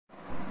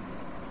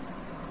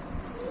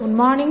Good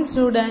morning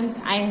students.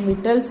 I am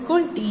Vittal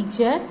school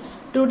teacher.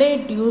 Today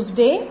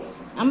Tuesday.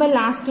 நம்ம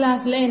last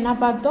கிளாஸ்ல என்ன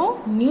பார்த்தோம்?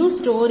 நியூ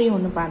ஸ்டோரி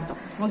ஒன்று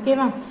பார்த்தோம்.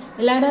 ஓகேவா?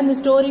 எல்லாரும் அந்த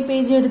ஸ்டோரி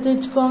பேஜ் எடுத்து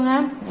வச்சுக்கோங்க.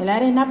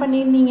 எல்லாரும் என்ன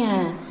பண்ணியிருந்தீங்க?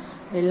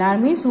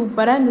 எல்லாருமே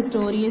சூப்பரா இந்த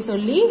ஸ்டோரியை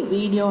சொல்லி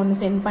வீடியோ ஒன்று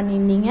சென்ட்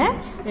பண்ணியிருந்தீங்க.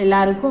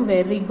 எல்லாருக்கும்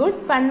வெரி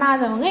குட்.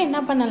 பண்ணாதவங்க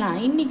என்ன பண்ணலாம்?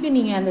 இன்னைக்கும்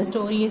நீங்க அந்த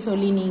ஸ்டோரியை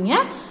சொல்லி நீங்க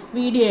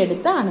வீடியோ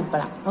எடுத்து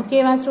அனுப்பலாம்.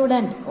 ஓகேவா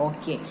ஸ்டூடெண்ட்?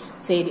 ஓகே,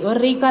 சரி, ஒரு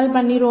ரீகால்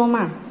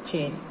பண்ணிடுவோமா?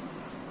 சரி.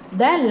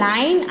 The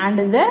lion and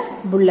the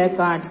bullock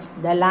carts.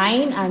 The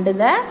lion and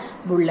the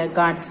bullock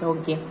carts.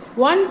 Okay.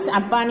 Once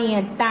upon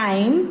a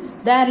time,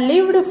 there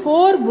lived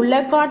 4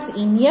 bullock carts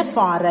in a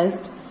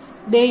forest.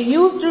 They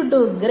used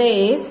to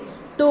graze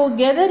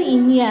together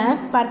in a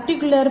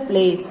particular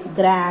place.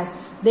 Grass.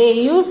 They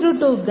used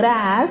to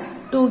grass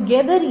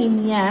together in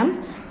a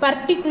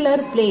particular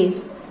place.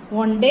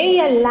 One day,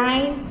 a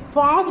lion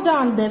passed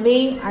on the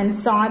way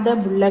and saw the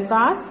bullock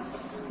carts.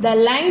 The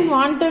lion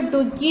wanted to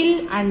kill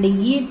and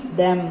eat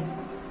them,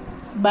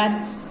 but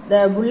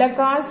the bullock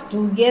carts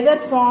together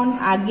fought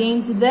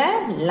against the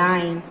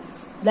lion.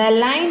 The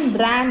lion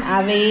ran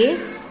away.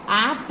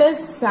 After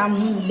some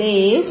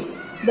days,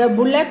 the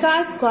bullock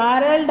carts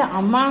quarreled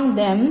among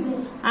them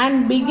and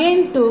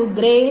began to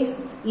graze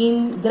in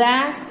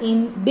grass in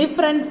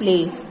different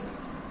places.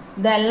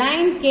 The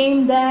lion came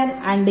there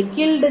and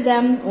killed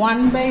them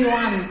one by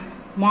one.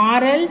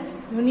 Moral: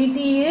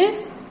 unity is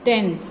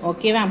 10th.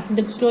 ஓகேவா?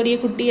 இந்த ஸ்டோரியை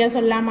குட்டியா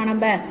சொல்லாம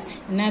நம்ம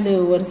என்னது,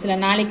 ஒரு சில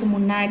நாளைக்கு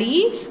முன்னாடி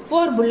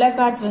 4 bullock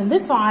carts வந்து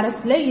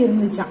ஃபாரஸ்ட்ல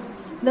இருந்துச்சான்.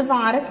 இந்த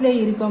ஃபாரஸ்ட்ல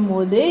இருக்கும்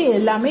போது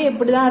எல்லாமே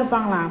எப்படிதான்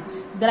இருப்பாங்களாம்?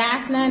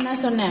 கிராஸ்னா என்ன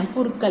சொன்னேன்?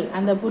 புற்கள்.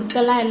 அந்த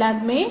புற்கள்லாம்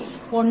எல்லாருமே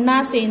ஒன்னா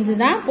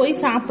சேர்ந்துதான்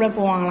போய் சாப்பிட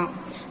போவாங்களாம்.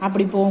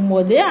 அப்படி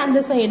போகும்போது அந்த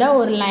சைடா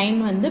ஒரு லைன்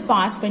வந்து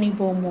பாஸ் பண்ணி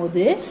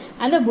போகும்போது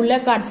அந்த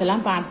bullock carts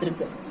எல்லாம்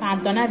பார்த்துருக்கு.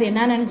 பார்த்தோன்னா அது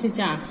என்ன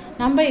நினைச்சுச்சான்?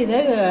 நம்ம இதை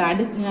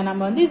நம்ம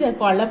வந்து இதை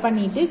கொலை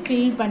பண்ணிட்டு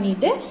கில்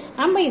பண்ணிட்டு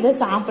நம்ம இதை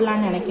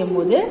சாப்பிடலாம்னு நினைக்கும்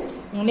போது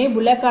உடனே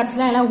bullock carts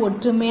எல்லாம்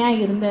ஒற்றுமையா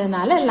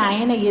இருந்ததுனால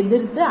லைனை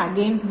எதிர்த்து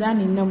அகெயின்ஸ்டா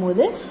நின்னும்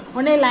போது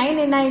உடனே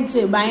லைன் என்ன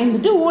ஆயிடுச்சு?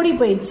 பயந்துட்டு ஓடி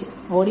போயிடுச்சு.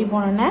 ஓடி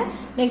போனோன்னே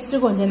நெக்ஸ்ட்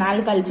கொஞ்ச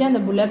நாள் கழிச்சு அந்த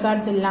bullock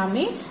carts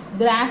எல்லாமே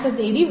கிராஸை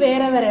தேடி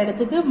வேற வேற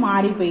இடத்துக்கு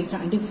மாறி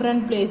போயிடுச்சான்.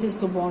 டிஃப்ரெண்ட்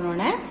பிளேசஸ்க்கு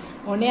போனோன்னே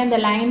உடனே அந்த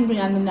லைன்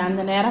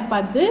அந்த நேரம்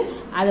பார்த்து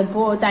அதை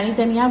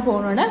தனித்தனியா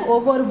போனோன்னே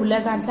ஒவ்வொரு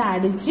bullock carts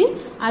அடிச்சு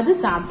அது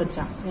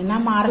சாப்பிட்டுச்சான். என்ன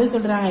மாறல்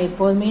சொல்றாங்க?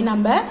 எப்போதுமே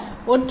நம்ம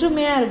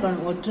ஒற்றுமையா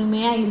இருக்கணும்.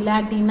 ஒற்றுமையா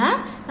இல்லாட்டினா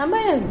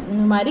நம்ம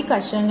இந்த மாதிரி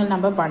கஷ்டங்கள்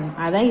நம்ம பண்ணணும்.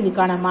 அதான்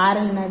இதுக்கான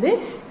மாறல் என்னது?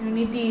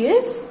 Unity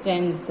is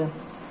 10th.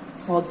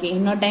 ஓகே,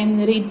 இன்னொரு டைம்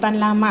ரீட்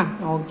பண்ணலாமா?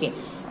 Okay.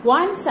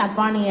 Once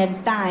upon a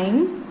time,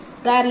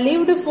 there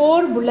lived 4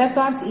 bullock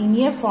carts in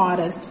a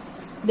forest.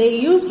 They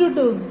used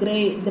to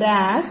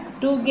grass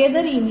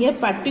together in a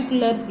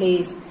particular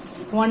place.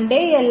 One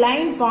day, a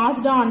lion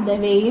passed on the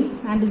way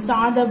and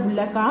saw the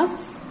bullock carts.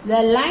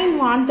 The lion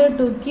wanted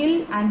to kill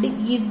and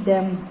eat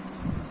them,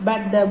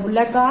 but the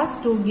bullock carts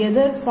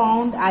together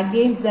fought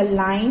against the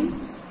lion.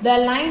 The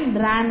lion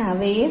ran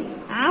away.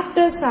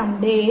 After some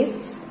days,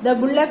 the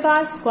bullock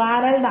carts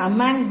quarreled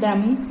among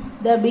them.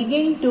 They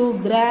began to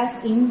graze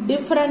in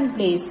different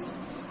places.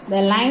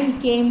 The lion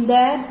came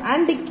there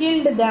and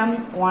killed them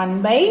one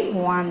by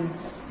one.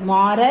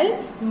 Moral: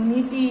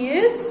 unity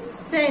is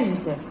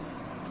strength.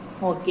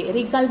 Okay,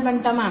 recall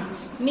பண்ணிட்டோமா?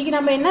 இன்னைக்கு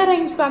நம்ம என்ன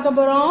rhymes பார்க்க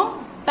போறோம்?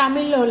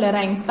 தமிழ்ல உள்ள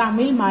rhymes,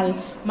 Tamil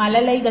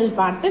மழலைகள்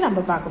பாட்டு நம்ம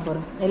பார்க்க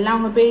போறோம். எல்லாம்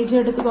உங்க பேஜ்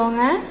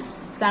எடுத்துக்கோங்க.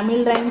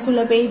 தமிழ் ரைம்ஸ்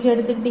உள்ள பேஜ்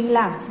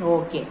எடுத்துக்கிட்டீங்களா?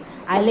 ஓகே.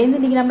 அதுல இருந்து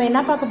இன்னைக்கு நம்ம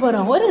என்ன பார்க்க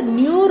போறோம்? ஒரு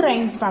நியூ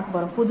ரைம்ஸ் பார்க்க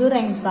போறோம். புது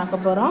ரைம்ஸ்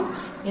பார்க்க போறோம்.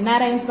 என்ன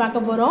ரைம்ஸ்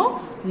பார்க்க போறோம்?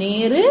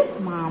 நேரு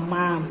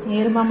மாமா.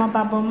 நேரு மாமா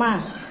பார்ப்போமா?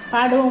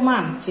 பாடுவோமா?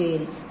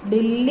 சரி.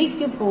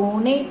 டெல்லிக்கு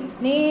போனேன்,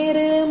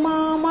 நேரு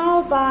மாமா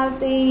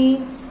பார்த்தேன்,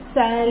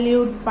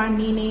 சல்யூட்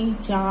பண்ணினேன்,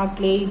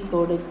 சாக்லேட்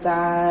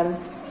கொடுத்தார்,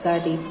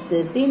 கடித்து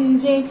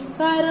தின்றேன்,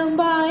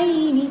 கரும்பாய்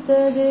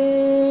இனித்தது.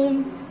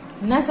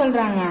 என்ன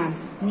சொல்றாங்க?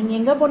 நீங்க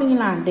எங்க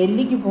போனீங்களா?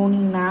 டெல்லிக்கு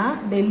போனீங்கன்னா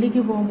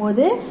டெல்லிக்கு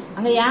போகும்போது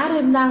அங்க யாரு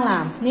இருந்தாங்களா?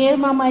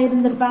 நேருமாமா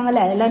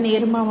இருந்திருப்பாங்கல்ல. எல்லாம்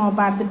நேருமாமா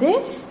பார்த்துட்டு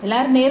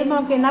எல்லாரும்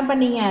நேருமாவுக்கு என்ன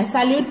பண்ணீங்க?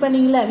 சல்யூட்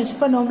பண்ணீங்களா? விஷ்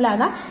பண்ணுவோம்ல,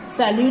 அதான்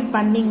சல்யூட்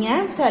பண்ணீங்க.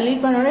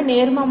 சல்யூட் பண்ணோட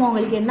நேருமாமா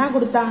உங்களுக்கு என்ன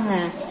கொடுத்தாங்க?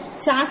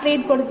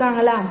 சாக்லேட்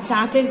கொடுத்தாங்களா?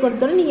 சாக்லேட்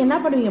கொடுத்தோட நீங்க என்ன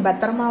பண்ணுவீங்க?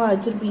 பத்திரமாவா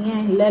வச்சிருப்பீங்க?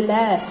 இல்ல,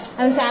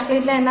 அந்த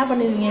சாக்லேட்லாம் என்ன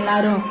பண்ணுவீங்க?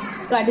 எல்லாரும்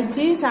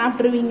கடிச்சு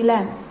சாப்பிட்டுருவீங்களா?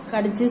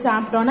 கடிச்சு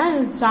சாப்பிட்டோன்னா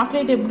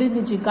சாக்லேட் எப்படி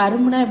இருந்துச்சு?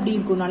 கரும்புனா எப்படி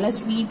இருக்கும்? நல்லா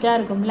ஸ்வீட்டா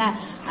இருக்கும்ல,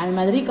 அது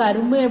மாதிரி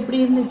கரும்பு எப்படி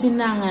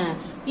இருந்துச்சுன்னாங்க?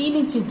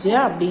 இனிச்சிச்சு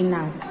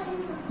அப்படின்னாங்க.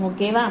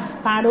 ஓகேவா?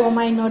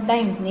 பாடுவோமா இன்னொரு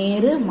டைம்?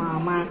 நேரு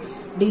மாமா.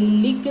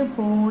 டெல்லிக்கு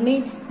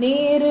போனேன்,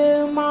 நேரு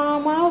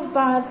மாமா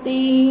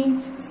பார்த்தேன்,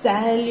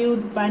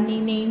 சல்யூட்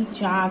பண்ணினேன்,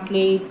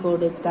 சாக்லேட்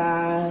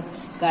கொடுத்தார்,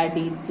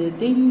 கடித்து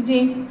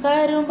தின்றேன்,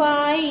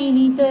 கரும்பாய்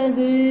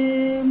இனித்தது.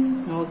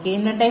 ஓகே,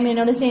 இன்னொரு டைம்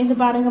என்னோட சேர்ந்து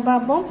பாருங்க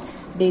பார்ப்போம்.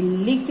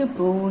 டெல்லிக்கு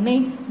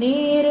போனேன்,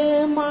 நேரு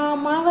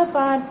மாமாவை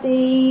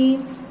பார்த்தேன்,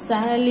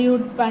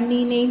 சல்யூட்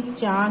பண்ணினேன்,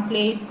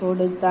 சாக்லேட்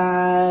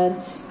கொடுத்தார்,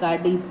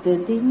 கடித்து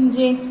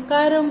தின்றேன்,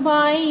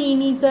 கரும்பாய்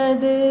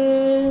இனித்தது.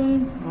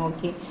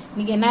 ஓகே,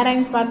 இன்னைக்கு என்ன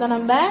ரைம்ஸ் பார்த்தோம்?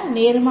 நம்ம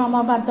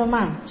நேருமாமா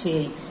பார்த்தோமா?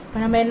 சரி, இப்போ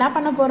நம்ம என்ன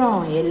பண்ண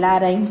போறோம்? எல்லா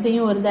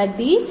ரைம்ஸையும் ஒரு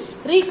தாட்டி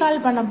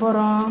ரீகால் பண்ண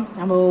போறோம்.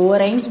 நம்ம ஒவ்வொரு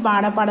ரைம்ஸ்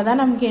பாட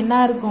பாடதான் நமக்கு என்ன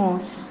இருக்கும்?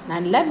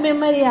 நல்ல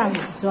மெமரி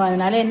ஆகும். ஸோ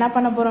அதனால என்ன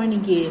பண்ண போறோம்?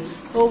 இன்னைக்கு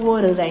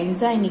ஒவ்வொரு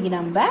ரைம்ஸா இன்னைக்கு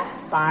நம்ம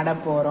பாட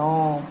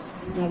போறோம்.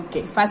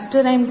 ஓகே, ஃபர்ஸ்ட்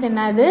ரைம்ஸ்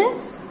என்னது?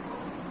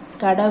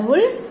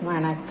 கடவுள்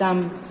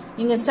வணக்கம்.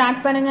 நீங்க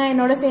ஸ்டார்ட் பண்ணுங்க,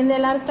 என்னோட சேர்ந்து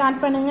எல்லாரும்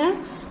ஸ்டார்ட் பண்ணுங்க.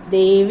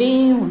 தேவி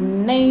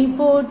உன்னை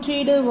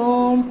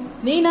போற்றிடுவோம்,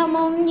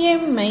 தினமும்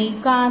எம்மை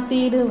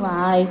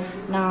காத்திடுவாய்,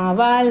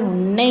 நாவால்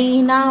உன்னை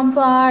நாம்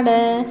பாட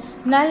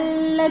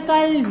நல்ல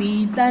கல்வி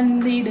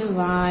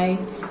தந்திடுவாய்.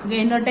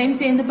 இன்னொரு டைம்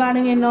சேர்ந்து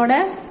பாடுங்க என்னோட.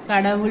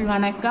 கடவுள்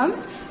வணக்கம்.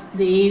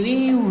 தேவி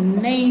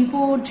உன்னை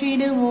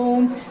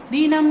போற்றிடுவோம்,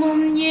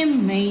 தினமும்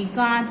எம்மை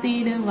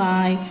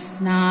காத்திடுவாய்,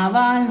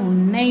 நாவால்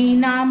உன்னை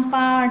நாம்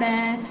பாட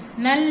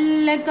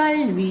நல்ல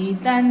கல்வி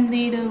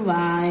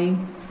தந்திடுவாய்.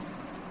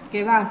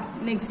 ஓகேவா?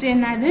 நெக்ஸ்ட்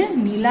என்னது?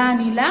 நிலா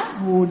நிலா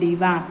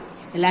ஓடிவா.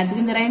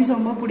 எல்லாத்துக்கும் இந்த ரைம்ஸ்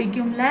ரொம்ப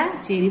பிடிக்கும்ல?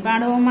 சரி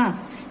பாடுவோமா?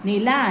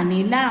 நிலா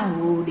நிலா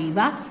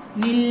ஓடிவா,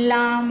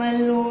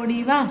 நில்லாமல்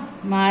ஓடிவா,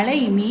 மலை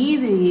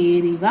மீது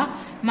ஏறிவா,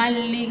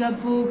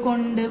 மல்லிகைப்பூ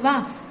கொண்டு வா,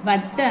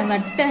 வட்ட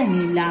வட்ட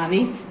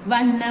நிலாவே,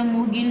 வண்ண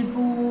முகில்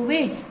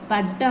பூவே,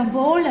 பட்டம்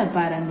போல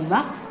பறந்து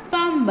வா,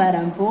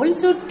 பம்பரம் போல்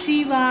சுற்றி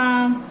வா.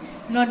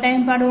 இன்னொரு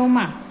டைம்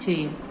பாடுவோமா?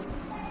 சரி.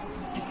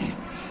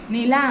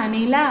 நிலா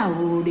நிலா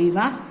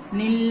ஓடிவா,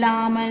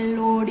 நில்லாமல்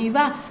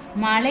ஓடிவா,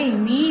 மலை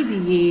மீது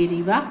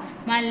ஏறிவா,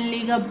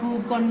 மல்லிகைப்பூ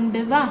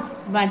கொண்டு வா,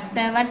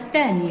 வட்ட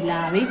வட்ட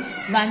நிலாவே,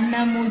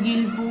 வண்ண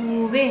முகில்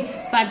பூவே,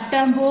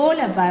 பட்டம்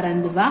போல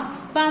பறந்து வா,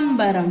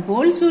 பம்பரம்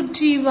போல்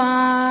சுற்றி வா.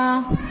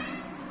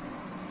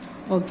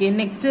 ஓகே,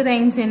 நெக்ஸ்ட்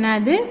ரைம்ஸ்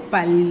என்னது?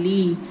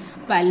 பள்ளி.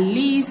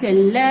 பள்ளி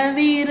செல்ல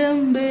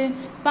விரும்பு,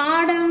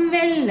 பாடம்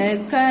வெல்ல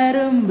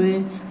கரும்பு,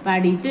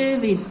 படித்து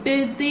விட்டு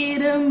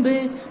திரும்பு,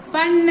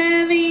 பண்ண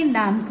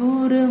வேண்டாம்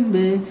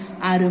குறும்பு,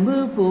 அரும்பு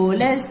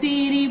போல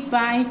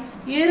சிரிப்பாய்,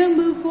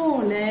 எறும்பு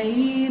போல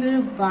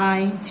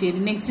இருப்பாய்.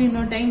 சரி, நெக்ஸ்ட்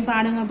இன்னொரு டைம்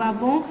பாடுங்க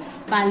பாப்போம்.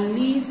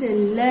 பள்ளி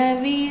செல்ல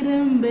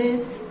விரும்பு,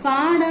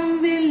 பாடம்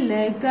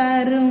வெல்ல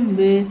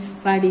கரும்பு,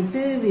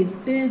 படித்து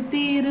விட்டு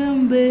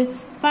திரும்பு,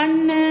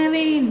 பண்ண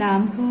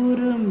வேண்டாம்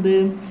குறும்பு,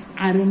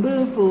 அரும்பு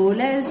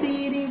போல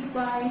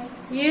சிரிப்பாய்,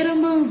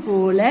 எறும்பு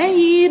போல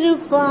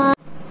இருப்பாய்.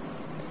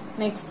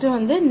 நெக்ஸ்ட்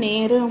வந்து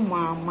நேரு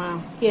மாமா.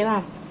 ஓகேவா?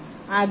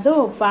 அதோ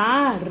பா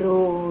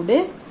ரோடு,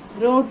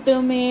 ரோட்டு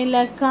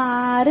மேல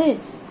காரு,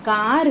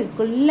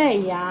 காருக்குள்ள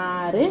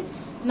யாரு?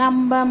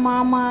 நம்ம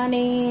மாமா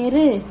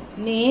நேரு.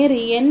 நேரு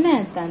என்ன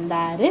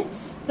தந்தாரு?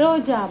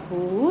 ரோஜா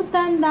பூ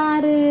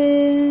தந்தாரு.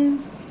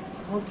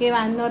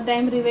 ஓகேவா? இன்னொரு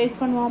டைம் ரிவைஸ்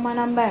பண்ணுவோமா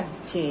நம்ம?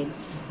 சரி.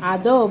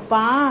 அதோ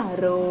பா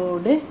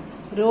ரோடு,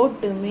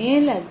 ரோட்டு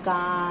மேல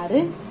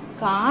காரு,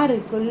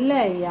 காருக்குள்ள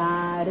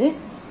யாரு?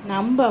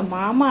 நம்ம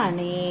மாமா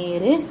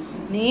நேரு.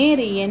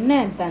 நேரு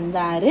என்ன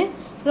தந்தாரு?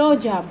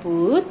 ரோஜா பூ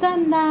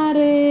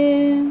தந்தாரு.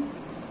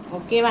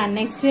 ஓகேவா?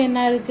 நெக்ஸ்ட் என்ன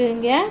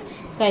இருக்குங்க?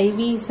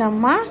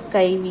 கைவீசம்மா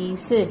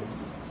கைவீசு.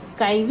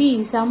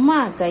 கைவீசம்மா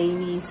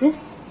கைவீசு,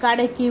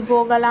 கடைக்கு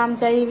போகலாம்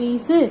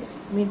கைவீசு,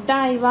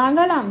 மிட்டாய்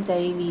வாங்கலாம்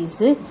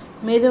கைவீசு,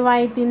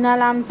 மெதுவாய்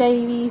தின்னலாம்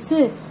கைவீசு,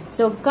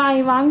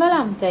 சொக்காய்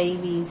வாங்கலாம்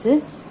கைவீசு,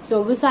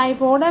 சொகுசாய்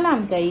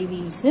போடலாம்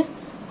கைவீசு,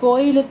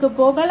 கோயிலுக்கு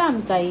போகலாம்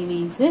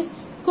கைவீசு,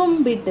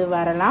 கும்பிட்டு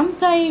வரலாம்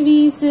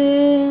கைவீசு.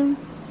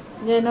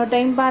 இன்னொரு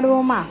டைம்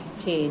பாடுவோமா?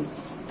 சரி.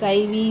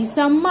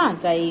 கைவீசம்மா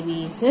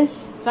கைவீசு,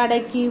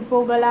 கடைக்கு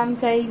போகலாம்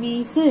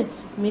கைவீசு,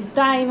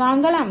 மிட்டாய்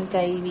வாங்கலாம்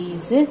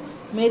கைவீசு,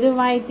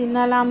 மெதுவாய்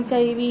தின்னலாம்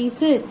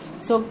கைவீசு,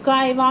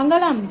 சொக்காய்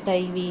வாங்கலாம்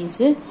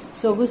கைவீசு,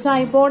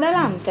 சொகுசாய்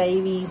போடலாம்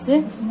கைவீசு,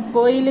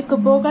 கோயிலுக்கு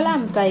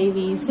போகலாம்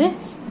கைவீசு,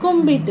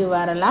 கும்பிட்டு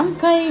வரலாம்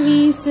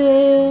கைவீசு.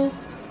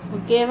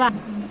 ஓகேவா?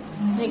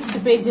 நெக்ஸ்ட்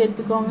பேஜ்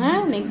எடுத்துக்கோங்க.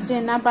 நெக்ஸ்ட்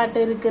என்ன பாட்டு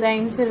இருக்கு?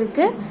 ரைம்ஸ்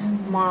இருக்கு.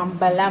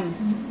 மாம்பழம்.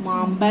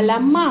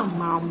 மாம்பழம்மா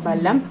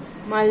மாம்பழம்,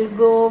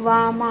 மல்கோவா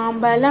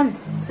மாம்பழம்,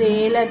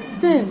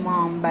 சேலத்து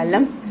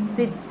மாம்பழம்,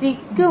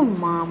 தித்திக்கும்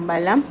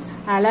மாம்பழம்,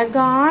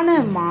 அழகான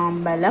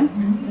மாம்பழம்,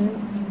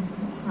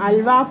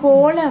 அல்வா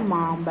போல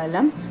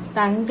மாம்பழம்,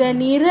 தங்க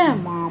நிற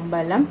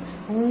மாம்பழம்,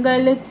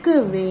 உங்களுக்கு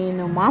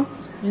வேணுமா?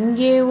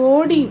 இங்கே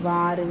ஓடி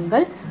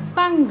வாருங்கள்,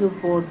 பங்கு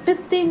போட்டு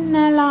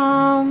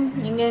தின்னலாம்.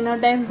 நீங்க இன்னொரு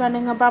டைம்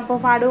பண்ணுங்க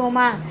பாப்போம்.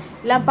 பாடுவோமா?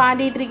 எல்லாம்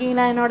பாடிட்டு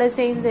இருக்கீங்களா என்னோட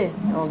சேர்ந்து?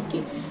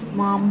 ஓகே.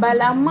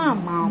 மாம்பழம்மா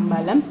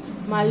மாம்பழம்,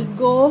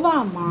 மல்கோவா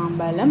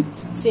மாம்பழம்,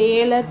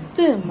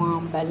 சேலத்து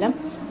மாம்பழம்,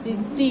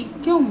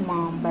 தித்திக்கும்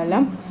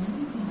மாம்பழம்,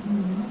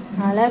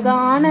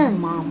 அழகான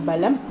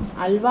மாம்பழம்,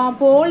 அல்வா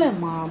போல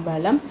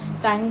மாம்பழம்,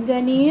 தங்க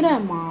நிற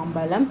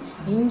மாம்பழம்,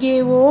 இங்கே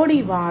ஓடி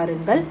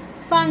வாருங்கள்,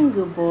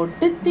 பங்கு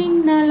போட்டு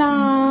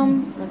தின்னலாம்.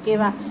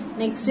 ஓகேவா?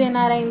 நெக்ஸ்ட்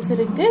என்ன ரைம்ஸ்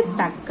இருக்கு?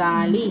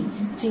 தக்காளி.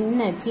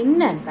 சின்ன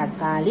சின்ன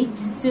தக்காளி,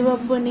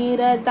 சிவப்பு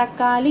நிற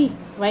தக்காளி,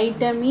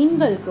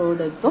 வைட்டமின்கள்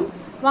கொடுக்கும்,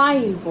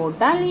 வாயில்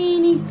போட்டால்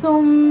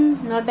இனிக்கும்.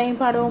 இன்னொரு டைம்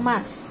பாடுவோமா?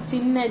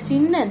 சின்ன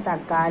சின்ன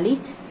தக்காளி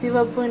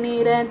சிவப்பு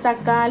நிற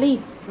தக்காளி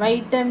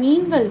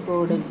வைட்டமீன்கள்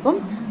கொடுக்கும்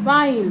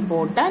வாயில்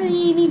போட்டால்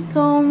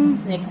இனிக்கும்.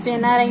 நெக்ஸ்ட்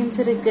என்ன ரைம்ஸ்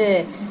இருக்கு?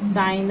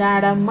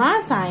 சாய்ந்தாடம்மா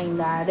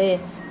சாய்ந்தாடு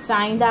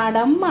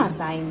சாய்ந்தாடம்மா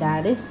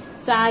சாய்ந்தாடு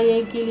சாய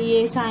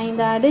கிளியே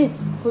சாய்ந்தாடு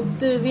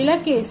குத்து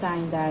விளக்கே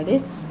சாய்ந்தாடு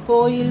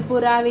கோயில்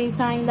புறாவை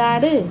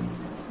சாய்ந்தாடு.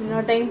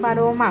 இன்னொரு டைம்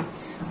பாடுவோமா?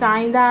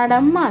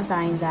 சாய்ந்தாடம்மா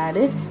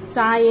சாய்ந்தாடு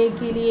சாய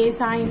கிளியே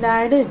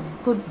சாய்ந்தாடு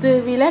குத்து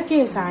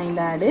விளக்கே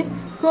சாய்ந்தாடு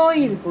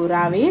கோயில்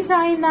புறாவே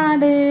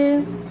சாய்ந்தாடு.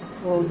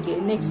 ஓகே,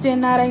 நெக்ஸ்ட்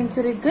என்ன ரைம்ஸ்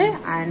இருக்கு?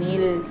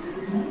 அணில்.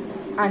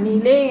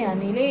 அணிலே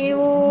அணிலே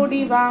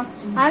ஓடிவா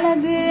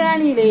அழகு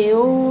அணிலே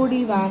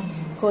ஓடிவா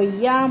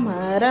கொய்யா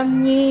மரம்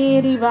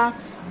ஏறிவா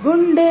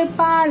குண்டு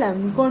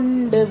பாலம்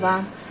கொண்டு வா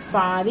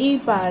பாதி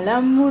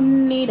பழம்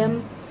உன்னிடம்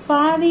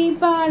பாதி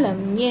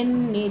பழம்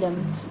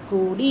என்னிடம்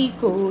கூடி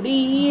கூடி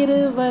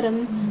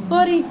இருவரும்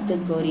கொறித்து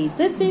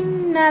கொறித்து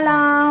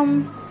தின்னலாம்.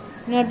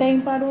 இன்னொரு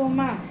டைம்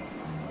பாடுவோமா?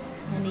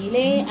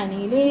 அணிலே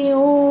அணிலே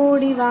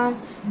ஓடிவா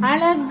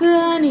அழகு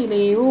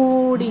அணிலே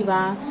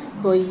ஓடிவா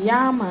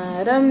கொய்யா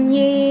மரம்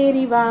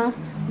ஏறிவா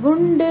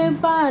குண்டு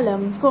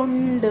பாலம்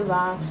கொண்டு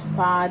வா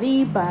பாதி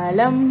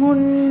பழம்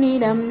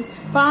உன்னிடம்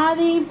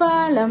பாதி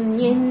பழம்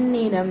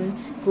என்னிடம்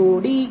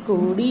கூடி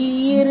கூடி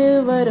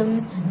இருவரும்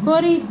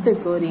கொறித்து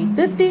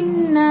கொறித்து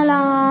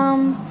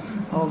தின்னலாம்.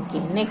 ஓகே,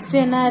 நெக்ஸ்ட்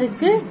என்ன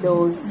இருக்கு?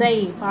 தோசை.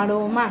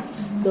 பாடுவோமா?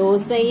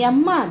 தோசை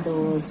அம்மா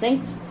தோசை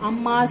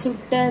அம்மா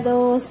சுட்ட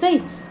தோசை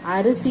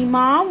அரிசி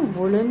மாவும்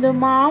உளுந்து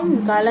மாவும்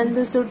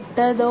கலந்து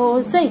சுட்ட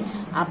தோசை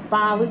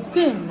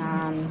அப்பாவுக்கு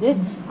 4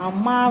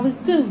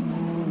 அம்மாவுக்கு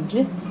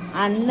 3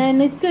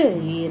 அண்ணனுக்கு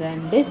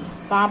 2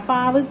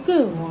 பாப்பாவுக்கு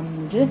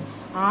 1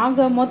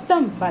 ஆக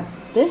மொத்தம்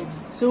 10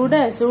 சுட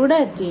சுட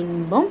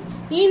தின்போம்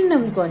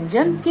இன்னும்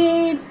கொஞ்சம்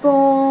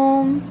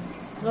கேட்போம்.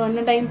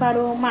 ஒன்னு டைம்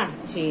பாடுவோமா?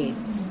 சரி.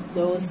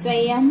 தோசை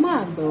அம்மா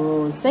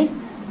தோசை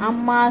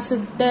அம்மா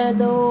சுட்ட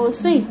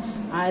தோசை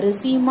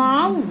அரிசி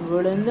மாவும்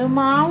உளுந்து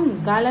மாவும்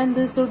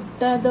கலந்து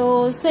சுட்ட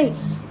தோசை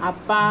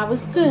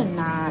அப்பாவுக்கு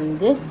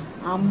 4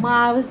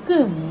 அம்மாவுக்கு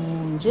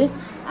 3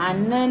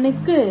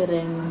 அண்ணனுக்கு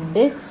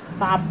 2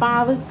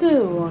 பாப்பாவுக்கு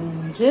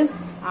 1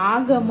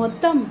 ஆக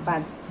மொத்தம்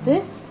 10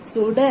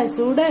 சுட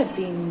சுட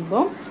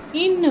தின்போம்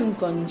இன்னும்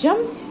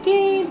கொஞ்சம்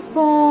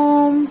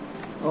கேட்போம்.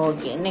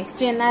 ஓகே,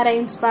 நெக்ஸ்ட் என்ன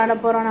ரைம்ஸ் பாட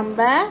போறோம்?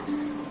 நம்ம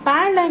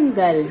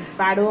பழங்கள்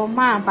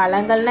பாடுவோமா?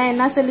 பழங்கள்னா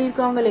என்ன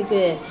சொல்லியிருக்கோம்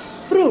உங்களுக்கு?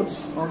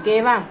 ஃப்ரூட்ஸ்.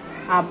 ஓகேவா?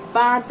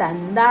 அப்பா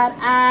தந்தார்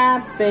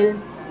ஆப்பிள்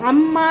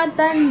அம்மா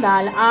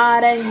தந்தால்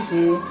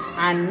ஆரஞ்சு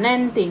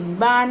அண்ணன்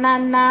தின்பான்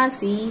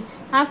அன்னாசி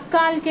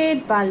அக்கால்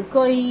கேட்பால்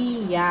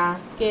கொய்யா.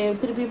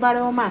 திருப்பி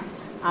பாடுவோமா?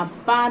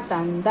 அப்பா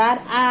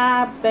தந்தார்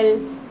ஆப்பிள்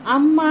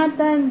அம்மா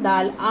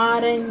தந்தால்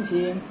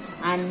ஆரஞ்சு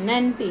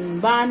அண்ணன்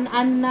தின்பான்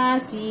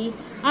அன்னாசி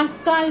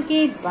அக்கால்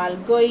கேட்பால்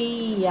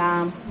கொய்யா.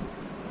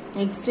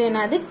 நெக்ஸ்ட்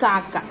என்னது?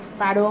 காக்கா.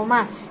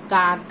 பாடுவோமா?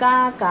 காக்கா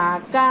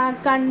காக்கா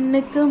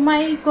கண்ணுக்கு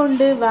மை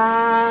கொண்டு வா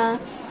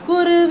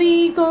குருவி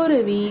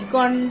குருவி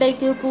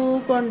கொண்டைக்கு பூ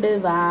கொண்டு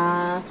வா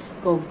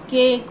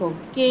கொக்கே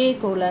கொக்கே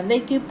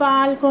குழந்தைக்கு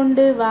பால்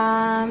கொண்டு வா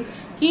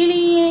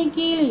கிளியே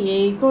கிளியே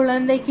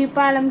குழந்தைக்கு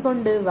பழம்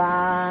கொண்டு வா.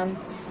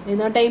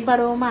 இன்னொரு டைம்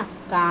பாடுவோமா?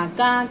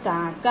 காக்கா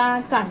காக்கா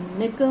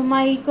கண்ணுக்கு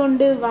மை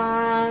கொண்டு வா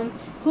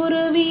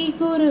குருவி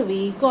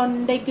குருவி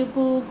கொண்டைக்கு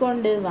பூ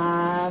கொண்டு வா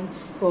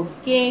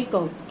கொக்கே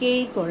கொக்கே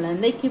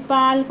குழந்தைக்கு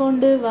பால்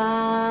கொண்டு வா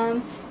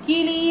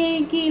கிளியே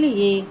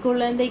கிளியே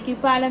குழந்தைக்கு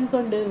பழம்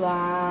கொண்டு வா.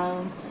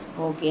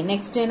 ஓகே,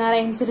 நெக்ஸ்ட் என்ன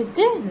ரைம்ஸ்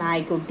இருக்கு?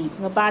 நாய்க்குட்டி.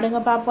 இங்க பாடுங்க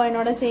பாப்போம்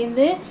என்னோட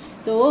சேர்ந்து.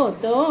 தோ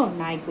தோ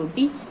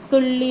நாய்க்குட்டி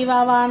துள்ளி வா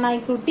வா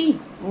நாய்க்குட்டி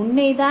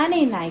உன்னை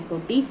தானே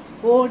நாய்க்குட்டி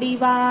ஓடி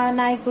வா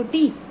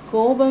நாய்க்குட்டி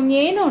கோபம்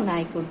ஏனோ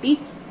நாய்க்குட்டி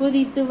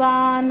குதித்து வா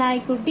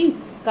நாய்க்குட்டி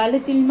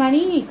கழுத்தில்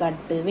மணியை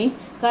கட்டுவேன்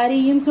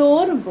கறியும்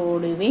சோறும்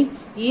போடுவேன்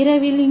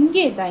இரவில்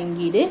இங்கே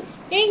தங்கிடு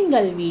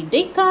எங்கள்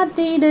வீட்டை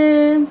காத்திடு.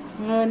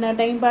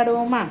 டைம்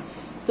பாடுவோமா?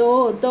 தோ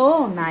தோ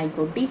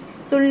நாய்க்குட்டி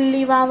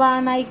துள்ளி வா வா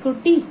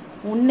நாய்க்குட்டி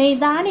உன்னை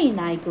தானே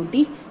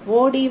நாய்க்குட்டி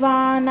ஓடி வா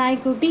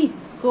நாய்க்குட்டி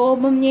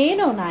கோபம்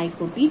ஏனோ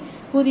நாய்க்குட்டி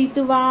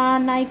குதித்து வா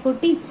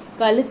நாய்க்குட்டி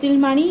கழுத்தில்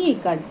மணியை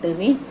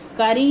கட்டுவேன்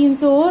கறியும்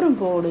சோறும்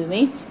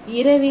போடுவேன்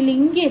இரவில்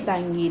இங்கே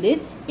தங்கிடு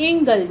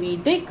எங்கள்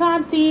வீட்டை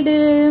காத்திடு.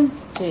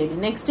 சரி,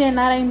 நெக்ஸ்ட்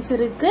என்ன ரைம்ஸ்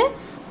இருக்கு?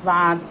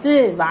 வாத்து.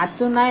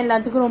 வாத்துனா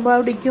எல்லாத்துக்கும் ரொம்ப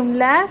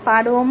பிடிக்கும்ல,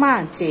 பாடுவோமா?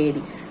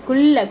 சரி.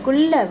 குள்ள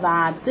குள்ள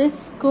வாத்து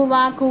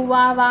குவா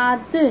குவா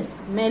வாத்து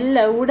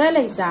மெல்ல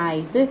உடலை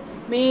சாய்த்து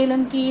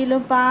மேலும்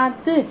கீழும்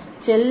பார்த்து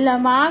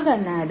செல்லமாக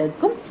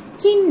நடக்கும்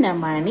சின்ன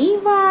மணி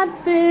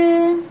வாத்து.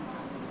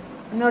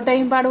 இன்னொரு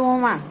டைம்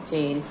பாடுவோமா?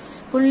 சரி.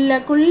 குள்ள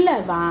குள்ள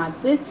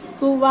வாத்து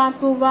குவா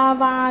குவா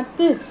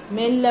வாத்து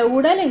மெல்ல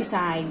உடலை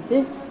சாய்த்து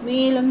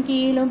மேலும்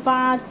கீழும்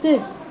பார்த்து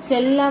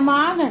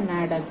செல்லமாக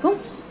நடக்கும்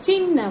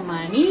சின்ன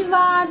மணி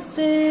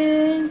வாத்து.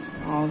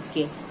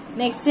 ஓகே,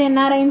 நெக்ஸ்ட்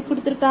என்ன ரைம்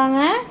கொடுத்திருக்காங்க?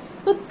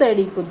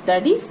 குத்தடி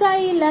குத்தடி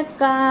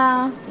சைலக்கா.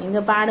 எங்க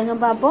பாடுங்க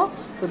பாப்போம்.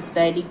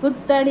 குத்தடி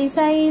குத்தடி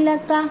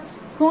சைலக்கா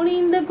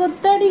குனிந்து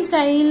குத்தடி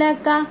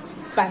சைலக்கா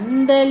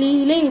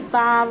பந்தலிலே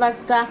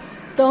பாவக்கா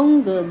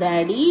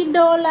தொங்குதடி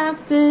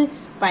டோலாக்கு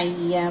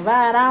பைய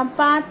வரான்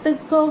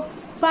பாத்துக்கோ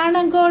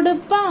பணம்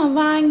கொடுப்பான்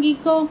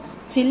வாங்கிக்கோ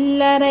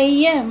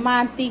சில்லறைய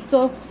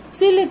மாத்திக்கோ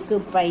சிலுக்கு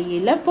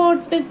பையில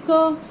போட்டுக்கோ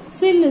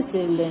சிலு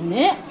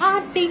சிலுன்னு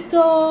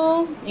ஆட்டிக்கோ.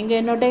 எங்க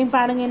என்னோடையும்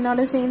பாடுங்க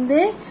என்னோட சேர்ந்து.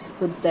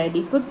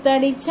 குத்தடி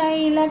குத்தடி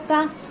சைலக்கா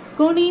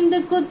குனிந்து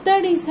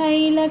குத்தடி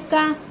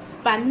சைலக்கா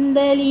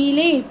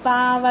பந்தலிலே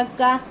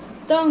பாவக்கா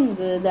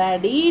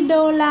தொங்குதடி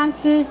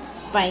டோலாக்கு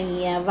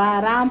பைய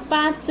வரான்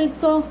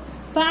பாத்துக்கோ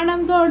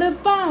பணம்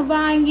கொடுப்பான்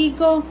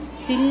வாங்கிக்கோ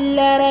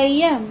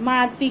சில்லறைய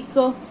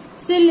மாத்திக்கோ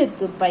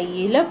சிலுக்கு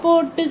பையில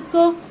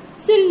போட்டுக்கோ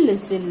சில்லு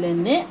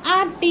சில்லுன்னு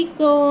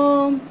ஆட்டிக்கோ.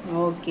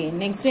 ஓகே,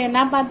 நெக்ஸ்ட்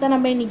என்ன பார்த்தோம்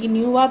நம்ம இன்னைக்கு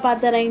நியூவா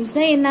பார்த்த ரைம்ஸ்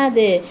தான்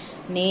என்னது?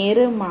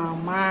 நேரு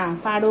மாமா.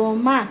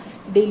 பாடுவோமா?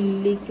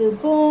 டில்லிக்கு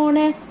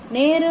போன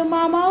நேரு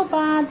மாமாவை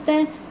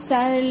பார்த்தேன்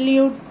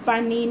சல்யூட்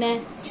பண்ணின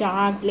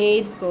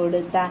சாக்லேட்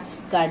கொடுத்தா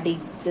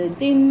கடித்து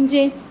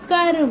திஞ்சேன்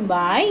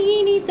கரும்பாய்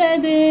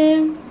இனித்தது.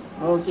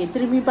 ஓகே,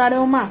 திரும்பி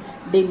பாடுவோமா?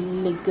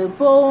 டில்லிக்கு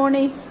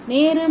போனேன்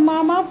நேரு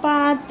மாமா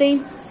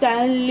பார்த்தேன்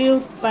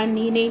சல்யூட்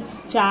பண்ணினேன்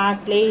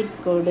சாக்லேட்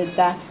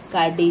கொடுத்தா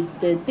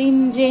கடித்து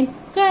திஞ்சேன்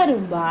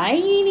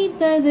கரும்பாய்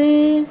இனித்தது.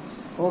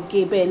 ஓகே,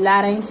 இப்ப எல்லா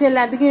ரைம்ஸும்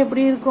எல்லாத்துக்கும்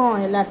எப்படி இருக்கும்?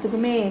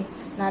 எல்லாத்துக்குமே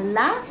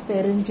நல்லா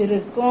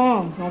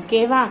தெரிஞ்சிருக்கும்.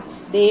 ஓகேவா?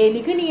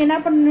 டெய்லிக்கும் நீங்க என்ன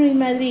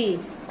பண்ணணும்? மாதிரி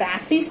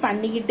பிராக்டிஸ்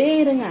பண்ணிக்கிட்டே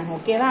இருங்க.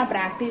 ஓகேவா?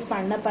 பிராக்டிஸ்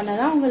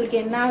பண்ணதான் உங்களுக்கு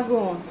என்ன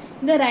ஆகும்?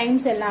 இந்த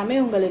ரைம்ஸ் எல்லாமே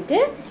உங்களுக்கு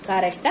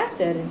கரெக்டா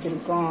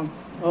தெரிஞ்சிருக்கும்.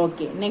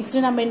 ஓகே, நெக்ஸ்ட்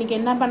நம்ம இன்னைக்கு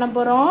என்ன பண்ண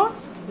போறோம்?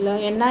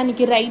 என்ன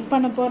இன்னைக்கு ரைட்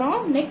பண்ண போறோம்?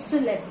 Next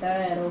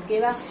letter.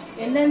 ஓகேவா?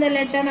 எந்தெந்த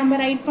லெட்டர் நம்ம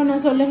ரைட் பண்ண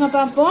சொல்லுங்க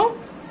பாப்போம்.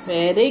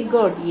 Very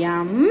good.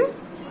 M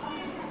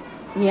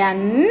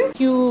N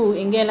Q.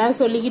 எங்க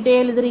எல்லாரும் சொல்லிக்கிட்டே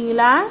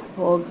எழுதுறீங்களா?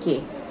 ஓகே,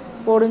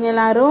 போடுங்க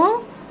எல்லாரும்.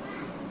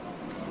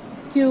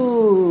 Q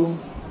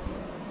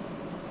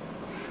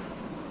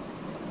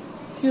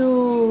Q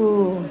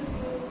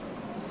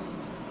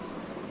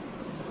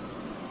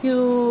Q.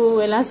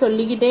 எல்லாம்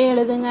சொல்லிக்கிட்டே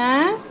எழுதுங்க.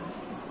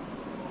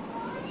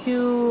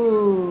 Q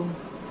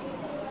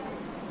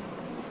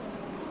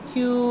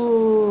Q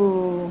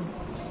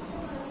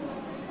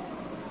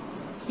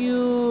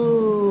Q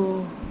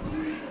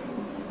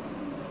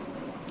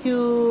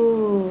Q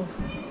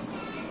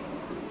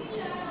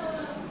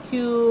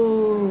Q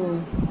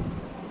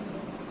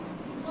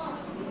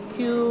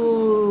Q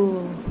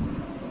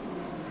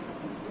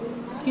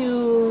Q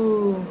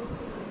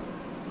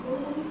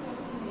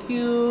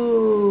Q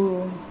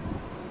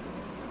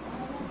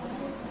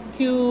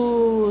Q.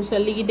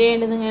 சொல்லிக்கிட்டே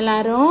எழுதுங்க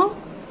எல்லாரும்.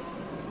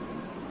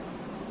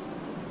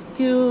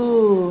 Q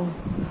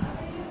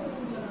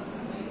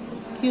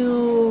Q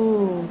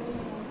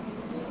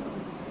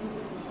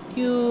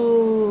Q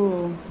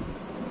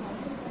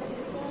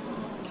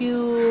Q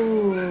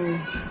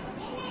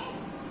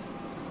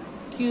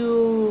Q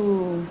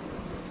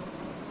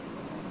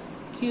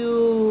Q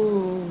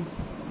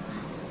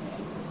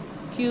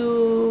Q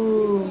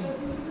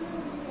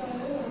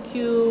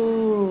Q.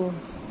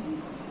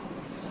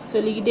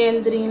 சொல்லிக்கிட்டே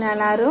எழுதுறீங்களா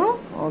எல்லாரும்?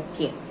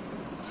 Okay.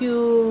 Q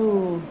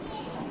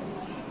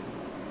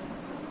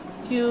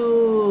Q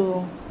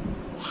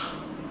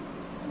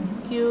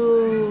Q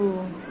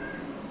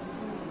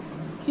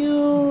Q.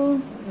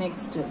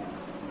 Next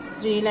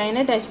 3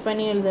 லைனை டச்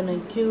பண்ணி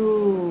எழுதணும். Q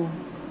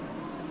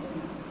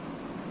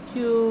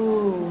Q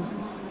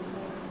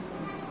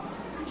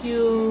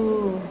Q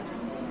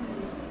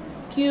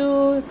Q.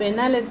 இப்போ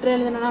என்ன லெட்டர்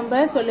எழுதணும்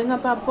நம்ம? சொல்லுங்க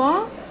பாப்போம்.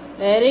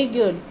 Very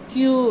good.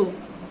 Q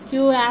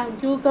Q.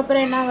 கியூக்கு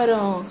அப்புறம் என்ன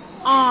வரும்?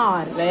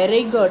 ஆர்.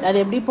 Very good. அது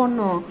எப்படி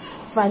போடணும்?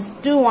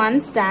 First one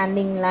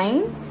standing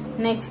line,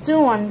 next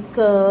one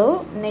curve,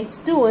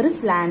 next ஒரு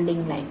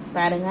ஸ்லாண்டிங் லைன்.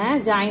 பாருங்க,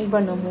 ஜாயின்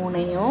பண்ணு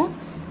மூணையும்.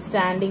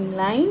 Standing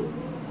line,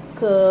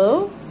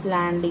 curve,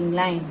 slanting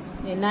line.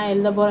 என்ன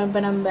எழுத போறோம்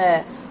இப்ப நம்ம?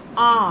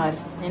 ஆர்.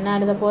 என்ன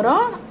எழுத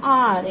போறோம்?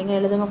 ஆர். எங்க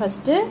எழுதுங்க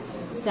first.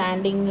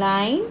 Standing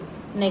line,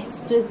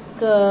 next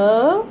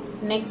curve,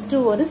 next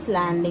ஒரு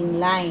ஸ்லாண்டிங்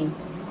லைன்.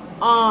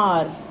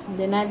 ஆர்.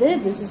 என்னது?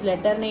 This is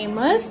letter name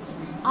is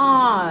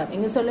R.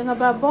 எங்க சொல்லுங்க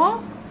பாப்போம்.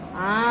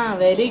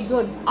 Very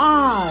good.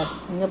 ஆர்.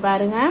 இங்க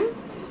பாருங்க.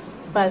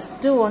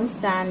 First one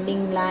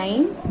standing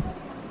line,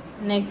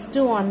 next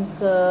one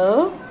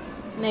curve,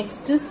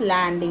 next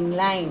slanting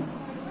line.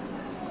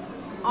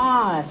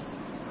 R.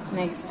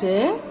 Next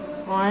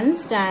one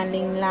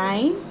standing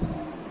line,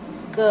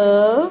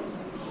 curve,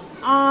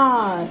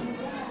 R.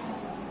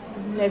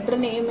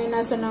 Letter name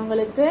என்ன சொன்ன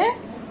உங்களுக்கு?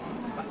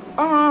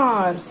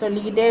 R.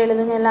 சொல்லிக்கிட்டே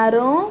எழுதுங்க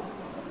எல்லாரும்.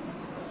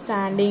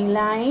 Standing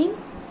line,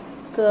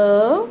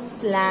 curve,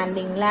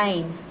 slanting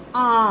line.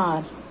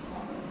 R.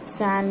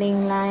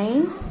 Standing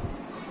line,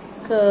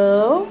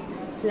 curve,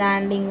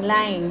 slanting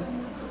line.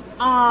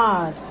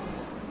 R.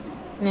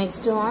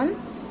 Next one,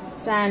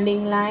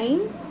 standing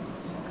line,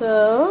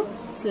 curve,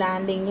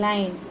 slanting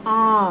line.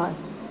 R.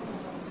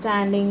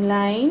 Standing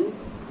line,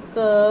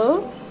 curve,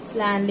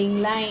 slanting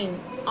line.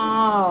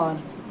 R.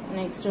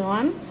 Next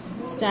one,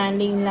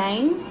 standing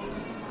line,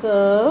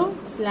 curve,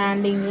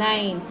 slanting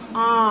line.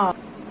 R.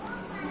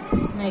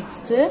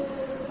 Next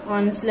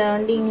on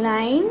slanting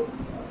line,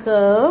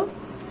 curve,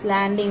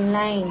 slanting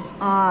line,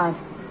 R.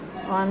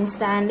 On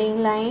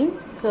standing line,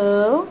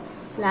 curve,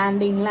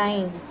 slanting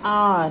line,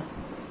 R.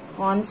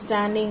 On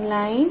standing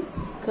line,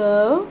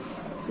 curve,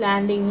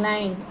 slanting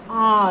line,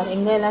 R.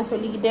 எங்க எல்லாம்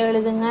சொல்லிக்கிட்டே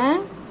எழுதுங்க.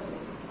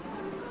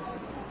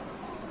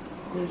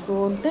 We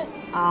put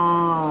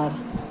R.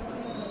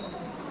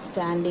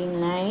 Standing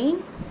line,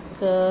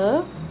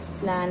 curve,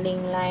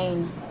 slanting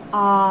line,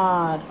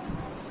 R.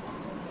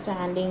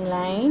 Standing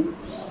line,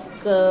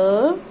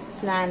 curve,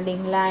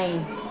 slanting line,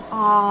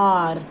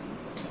 R.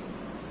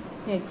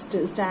 Next,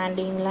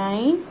 standing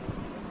line,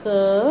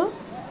 curve,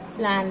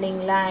 slanting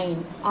line,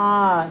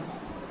 R.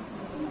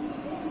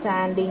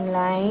 Standing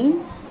line,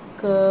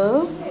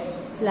 curve,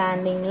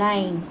 slanting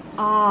line,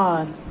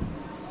 R.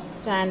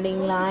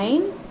 Standing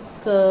line,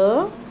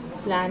 curve,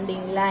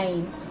 slanting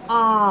line,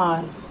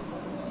 R.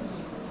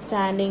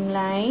 Standing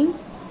line,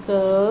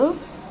 curve,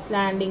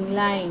 slanting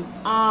line,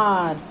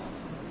 R.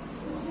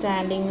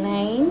 Standing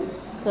line,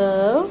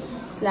 curve,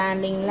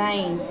 slanting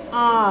line,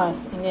 R.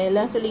 இங்க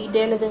எல்லாம்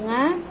சொல்லிக்கிட்டே எழுதுங்க.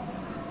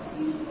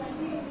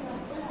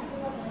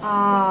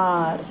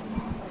 R.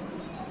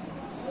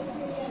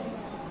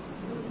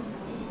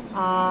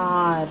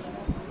 R.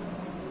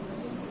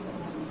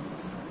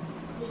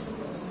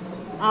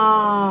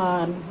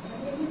 R.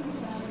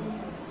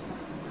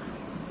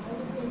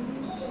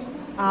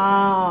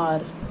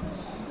 R.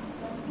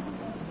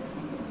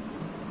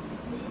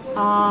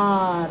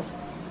 R.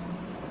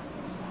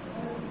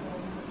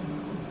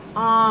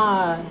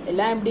 R.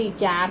 எல்லாம் இப்படி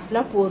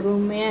கேர்ஃபுல்லா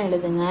பொறுமையா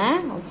எழுதுங்க.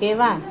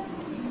 ஓகேவா?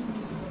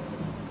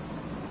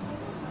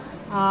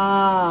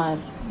 R.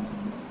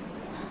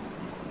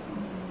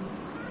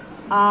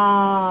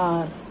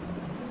 R.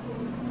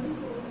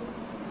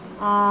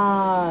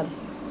 R.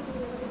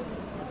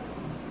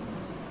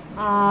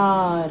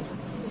 R.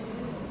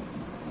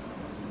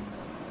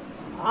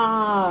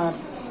 R.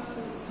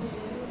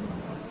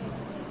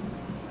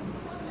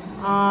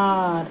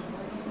 R.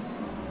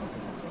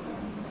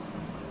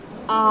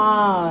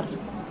 R.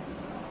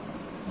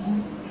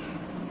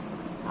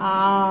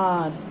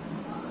 R.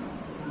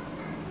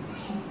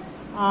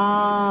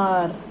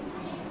 R.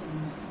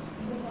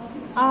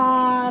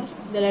 R.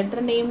 The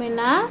letter name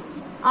என்ன?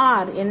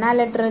 R. என்ன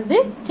letter இது?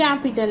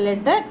 Capital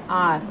letter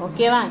R.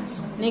 ஓகேவா?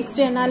 Next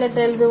என்ன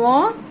letter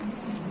எழுதுவோம்?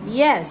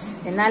 S.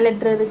 என்ன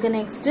letter இருக்கு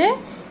next?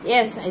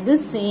 S. இது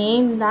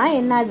same தான்.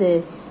 என்னது?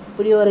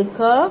 இப்படி ஒரு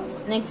curve,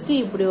 next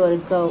இப்படி ஒரு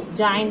curve.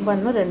 Join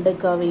பண்ணனும் ரெண்டு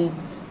curve.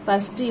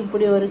 First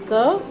இப்படி ஒரு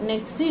curve,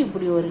 next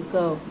இப்படி ஒரு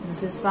curve. This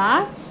is for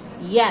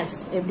S.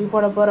 எப்படி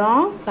போட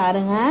போறோம்?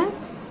 பாருங்க.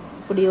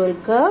 இப்படி ஒரு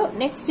curve,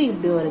 next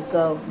இப்படி ஒரு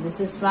curve. This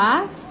is for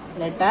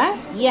letter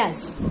S.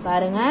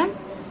 பாருங்க.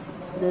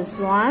 This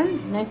one,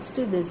 next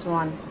this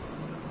one.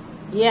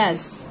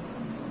 Yes.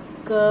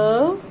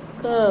 Curve,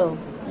 curve.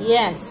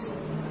 Yes.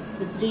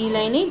 The three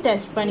line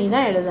touch பண்ணி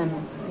தான்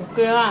எழுதணும்.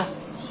 ஓகேவா?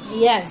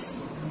 Yes.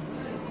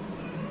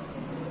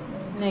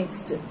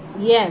 Next.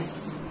 Yes.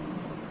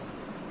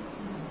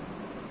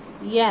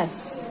 Yes.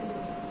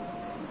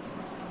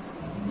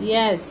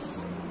 Yes.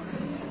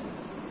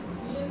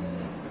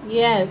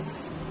 Yes.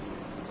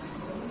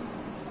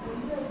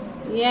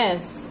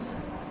 Yes.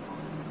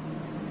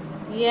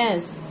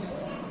 Yes.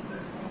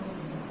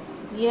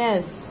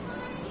 Yes.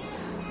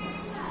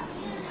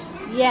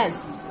 Yes.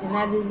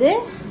 என்னது இது?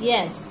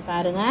 Yes.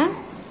 பாருங்க.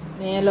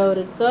 மேல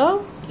ஒரு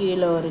curve,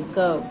 கீழ ஒரு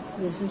curve.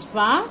 This is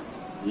for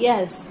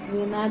yes. இது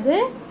என்னது?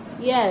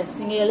 Yes.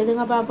 இங்க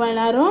எழுதுங்க பாப்போம்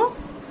எல்லாரும்.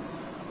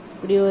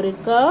 இப்படி ஒரு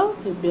curve,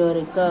 இப்படி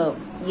ஒரு curve.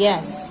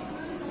 Yes.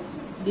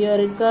 இப்படி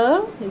ஒரு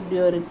curve, இப்படி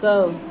ஒரு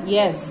curve.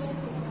 Yes.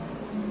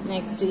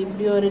 Next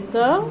இப்படி ஒரு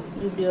curve,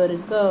 இப்படி ஒரு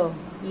curve.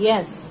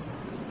 Yes.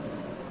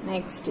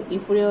 Next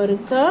இப்படி ஒரு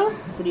curve,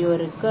 இப்படி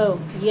ஒரு curve.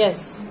 Yes.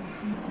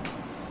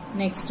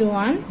 Next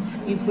one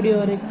இப்படி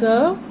ஒரு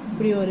curve,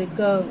 இப்படி ஒரு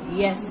curve.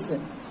 Yes.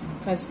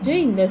 First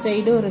இந்த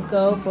சைடு ஒரு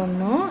curve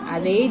பண்ணனும்.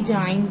 அதே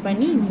ஜாயின்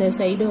பண்ணி இந்த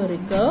சைடு ஒரு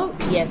curve.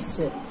 Yes.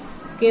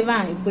 ஓகேவா?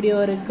 இப்படி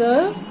ஒரு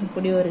curve,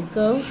 இப்படி ஒரு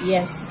curve.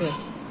 Yes.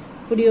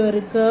 இப்படி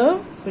ஒரு curve,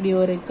 இப்படி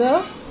ஒரு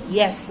curve.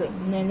 Yes.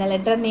 இந்த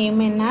லெட்டர்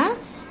நேம் என்ன?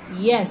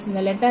 Yes.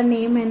 இந்த லெட்டர்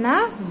நேம் என்ன?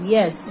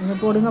 Yes. இங்க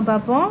போடுங்க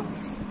பாப்போம்.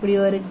 இப்படி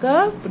ஒரு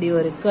curve, இப்படி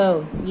ஒரு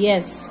curve.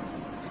 Yes.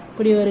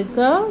 இப்படி ஒரு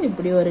curve,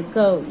 இப்படி ஒரு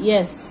curve.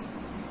 Yes.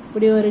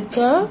 இப்படி ஒரு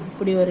curve,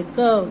 இப்படி ஒரு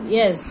curve.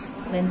 Yes.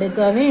 ரெண்டு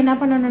curve என்ன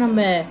பண்ணனும்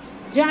நம்ம?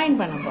 ஜாயின்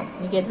பண்ண போறோம்.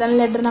 இன்னைக்கு எத்தனை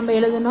லெட்டர் நம்ம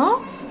எழுதணும்?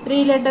 3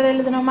 லெட்டர்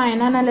எழுதணுமா?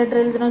 என்னென்ன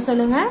லெட்டர் எழுதணும்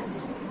சொல்லுங்க?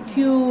 Q.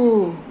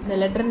 The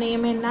letter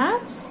name என்ன?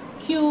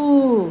 Q.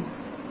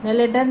 The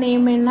letter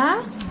name என்ன?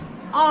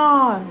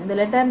 R. The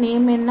letter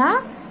name என்ன?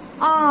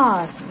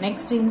 R.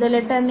 Next இந்த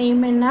letter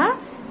name என்ன?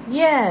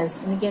 Yes.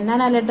 இன்னைக்கு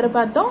என்னென்ன லெட்டர்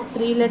பார்த்தோம்?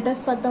 3 letters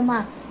பார்த்தோமா?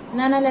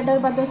 என்னென்ன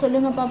லெட்டர் பார்த்தோம்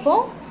சொல்லுங்க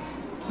பாப்போம்.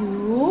 Q,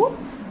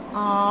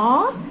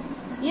 R,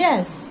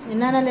 S.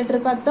 என்னென்ன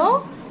லெட்டர் பார்த்தோம்?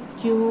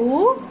 Q,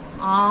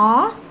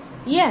 R,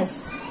 S.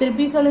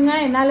 திருப்பி சொல்லுங்க.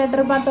 என்ன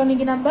லெட்டர் பார்த்தோம்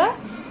இன்னைக்கு நம்ம?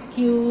 Q,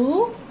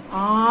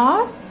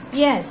 R,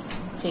 S.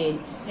 சரி,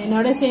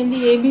 என்னோட சேர்ந்து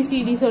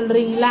ABCD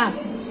சொல்றீங்களா?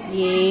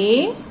 A,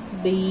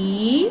 B,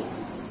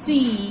 C,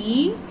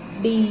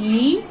 D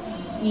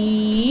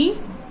E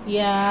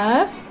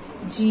F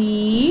G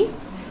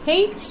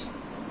H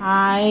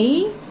I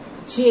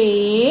J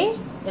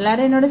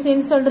எல்லாரும் என்னோட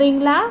சேர்ந்து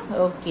சொல்றீங்களா?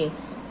 Okay.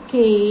 K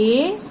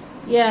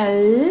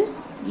L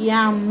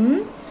M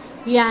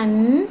N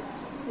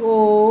O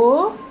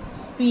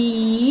P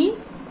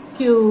Q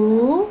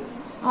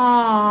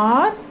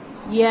R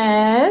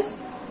S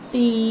T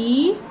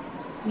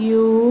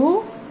U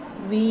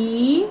V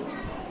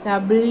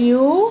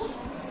W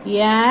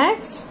X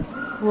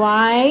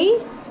Y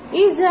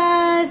Z.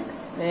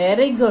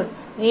 Very good.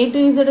 A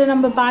to Z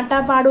நம்ம பாட்டா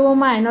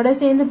பாடுவோமா? என்னோட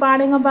சேர்ந்து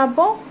பாடுங்க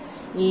பாப்போம்.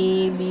 A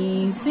B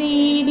C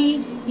D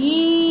E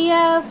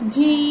F G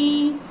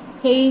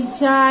H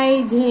I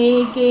J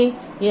K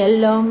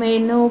L M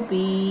N O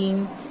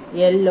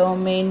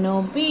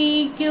P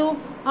Q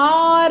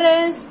R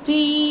S T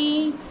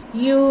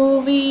U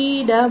V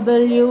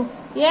W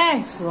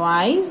X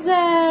Y Z.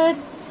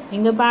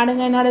 இங்க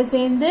பாடுங்க என்னோட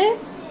சேர்ந்து.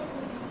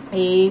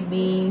 A B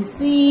C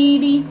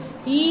D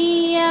E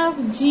F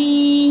G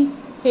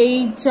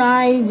H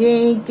I J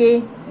K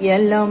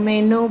L M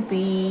N O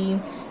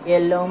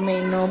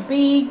P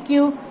Q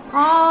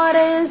R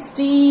S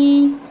T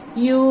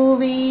U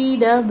V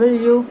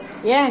W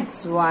X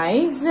Y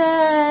Z.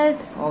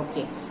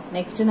 Okay.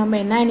 Next நம்ம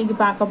என்ன இன்னைக்கு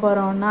பார்க்க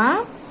போறோம்னா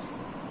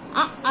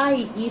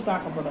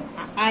பார்க்க போறோம்.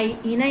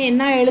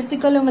 என்ன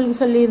எழுத்துக்கள் உங்களுக்கு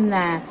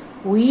சொல்லியிருந்தேன்.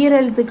 உயிர்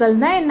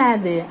எழுத்துக்கள் தான்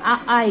என்னது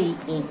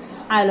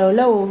அதுல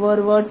உள்ள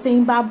ஒவ்வொரு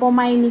வேர்ட்ஸையும்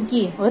பார்ப்போமா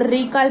இன்னைக்கு? ஒரு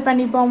ரீகால்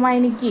பண்ணிப்போமா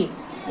இன்னைக்கு?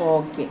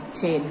 ஓகே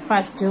சரி.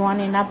 ஃபர்ஸ்ட் ஒன்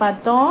என்ன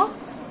பார்த்தோம்?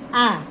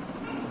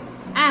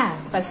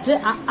 ஃபர்ஸ்ட்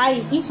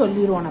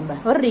சொல்லிடுவோம் நம்ம.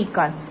 ஒரு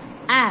ரீகால்.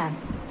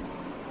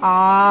 ஆ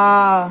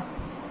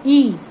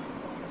இ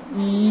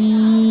ஈ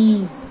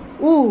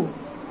உ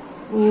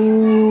ஊ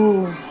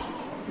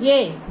ஏ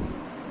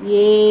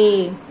ஏ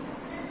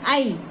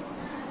ஐ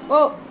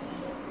ஓ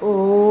ஓ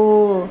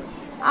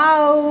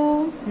ஆவ்.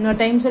 இன்னொரு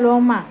டைம்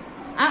சொல்லுவோமா?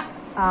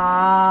 ஆ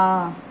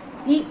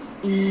இ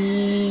ஈ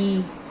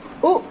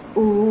உ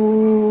ஊ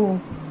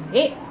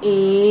ஏ ஏ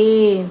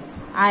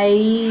ஐ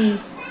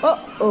ஓ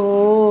ஓ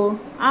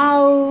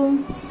ஆவ்.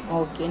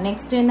 ஓகே.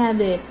 நெக்ஸ்ட்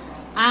என்னது?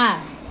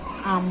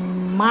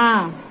 அம்மா.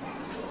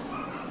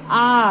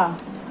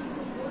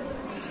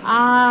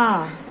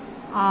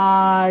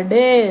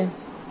 ஆடு.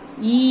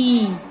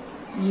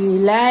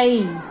 இலை.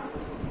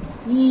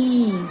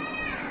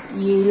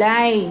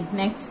 இலை.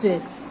 நெக்ஸ்ட்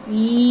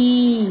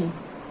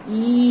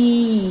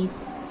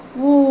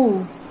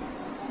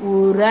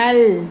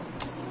உரல்.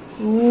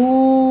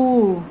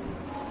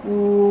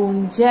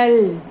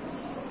 ஊஞ்சல்.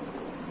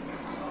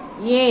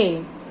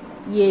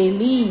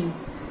 எலி.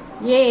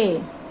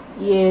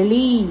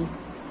 எலி.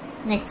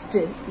 Next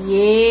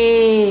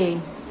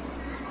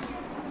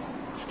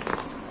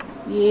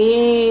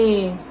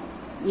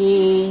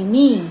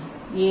any.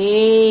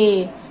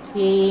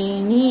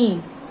 ஏனி.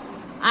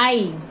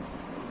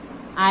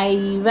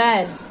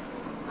 ஐவர்.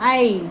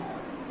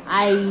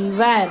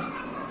 ஐவர்.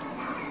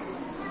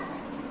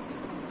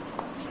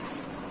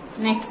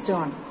 நெக்ஸ்ட்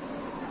ஒன்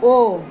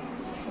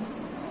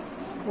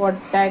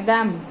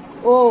ஒட்டகம்.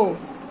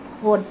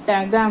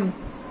 ஒட்டகம்.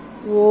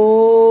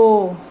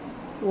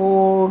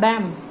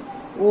 ஓடம்.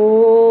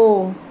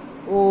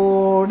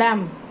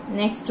 ஓடம்.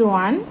 Next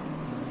one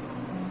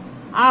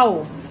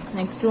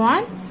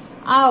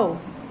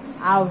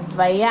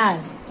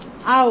Avvaiyar.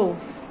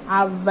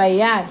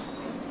 Avvaiyar.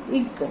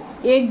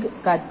 Egg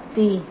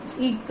கத்தி.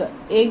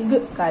 எக்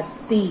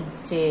கத்தி.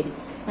 சரி.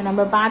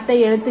 நம்ம பார்த்த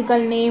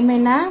எழுத்துக்கள் நேம்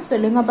என்ன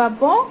சொல்லுங்க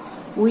பாப்போம்.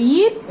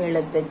 உயிர்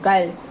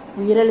எழுத்துக்கள்.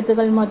 உயிர்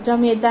எழுத்துக்கள்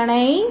மொத்தம்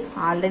எத்தனை?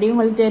 ஆல்ரெடி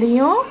உங்களுக்கு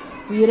தெரியும்.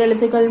 உயிர்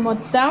எழுத்துக்கள்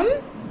மொத்தம்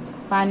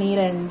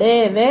 12.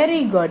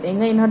 Very good.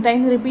 எங்க இன்னொரு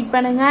டைம் ரிப்பீட்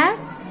பண்ணுங்க.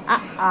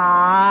 ஆ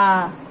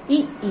இ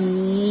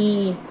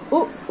ஈ உ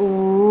ஊ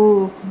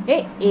ஏ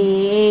ஏ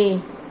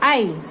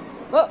ஐ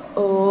ஓ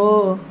ஓ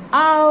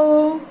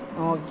ஆவ்.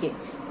 ஓகே.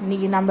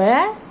 இன்னைக்கு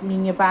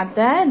நீங்க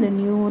பார்த்த இந்த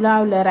நியூலா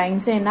உள்ள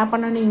ரைம்ஸை என்ன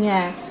பண்ணணுங்க?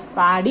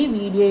 பாடி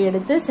வீடியோ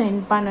எடுத்து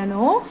சென்ட்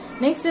பண்ணணும்.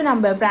 நெக்ஸ்ட்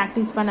நம்ம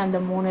பிராக்டிஸ் பண்ண அந்த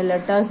 3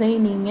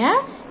 லெட்டர்ஸையும் நீங்க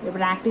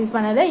பிராக்டிஸ்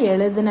பண்ணதை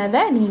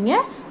எழுதுனதை நீங்க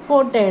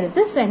போட்டோ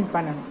எடுத்து சென்ட்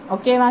பண்ணணும்.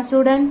 ஓகேவா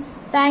ஸ்டூடெண்ட்?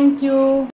 தேங்க்யூ.